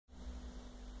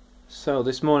So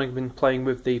this morning I've been playing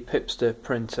with the Pipsta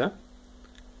printer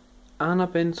and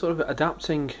I've been sort of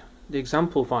adapting the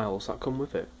example files that come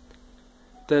with it.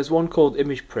 There's one called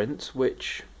image print,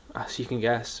 which, as you can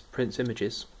guess, prints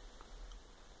images.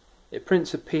 It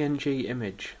prints a PNG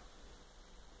image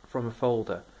from a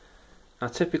folder. Now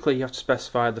typically you have to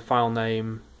specify the file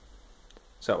name,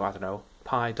 so I don't know,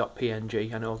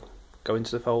 pi.png, and it'll go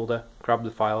into the folder, grab the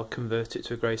file, convert it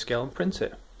to a grayscale and print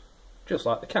it. Just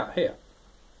like the cat here.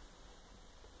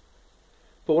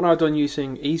 But what I've done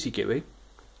using EasyGUI,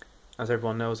 as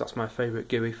everyone knows that's my favourite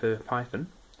GUI for Python,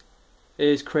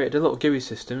 is created a little GUI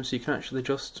system so you can actually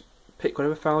just pick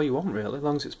whatever file you want really, as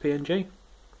long as it's PNG.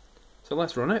 So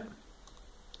let's run it.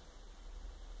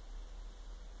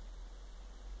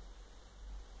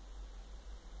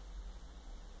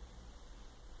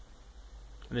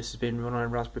 And this has been run on a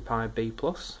Raspberry Pi B+.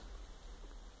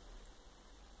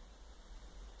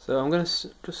 So I'm going to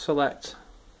just select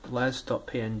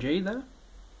les.png there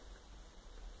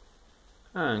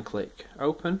and click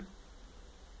open.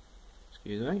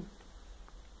 Excuse me.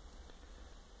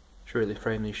 Should really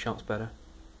frame these shots better.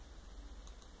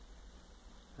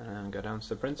 And go down to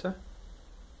the printer.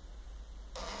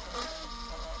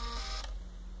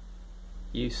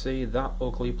 You see that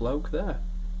ugly bloke there.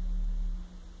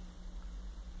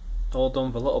 All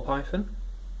done with little Python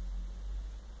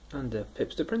and a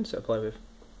Pipsta printer to play with.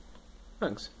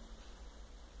 Thanks.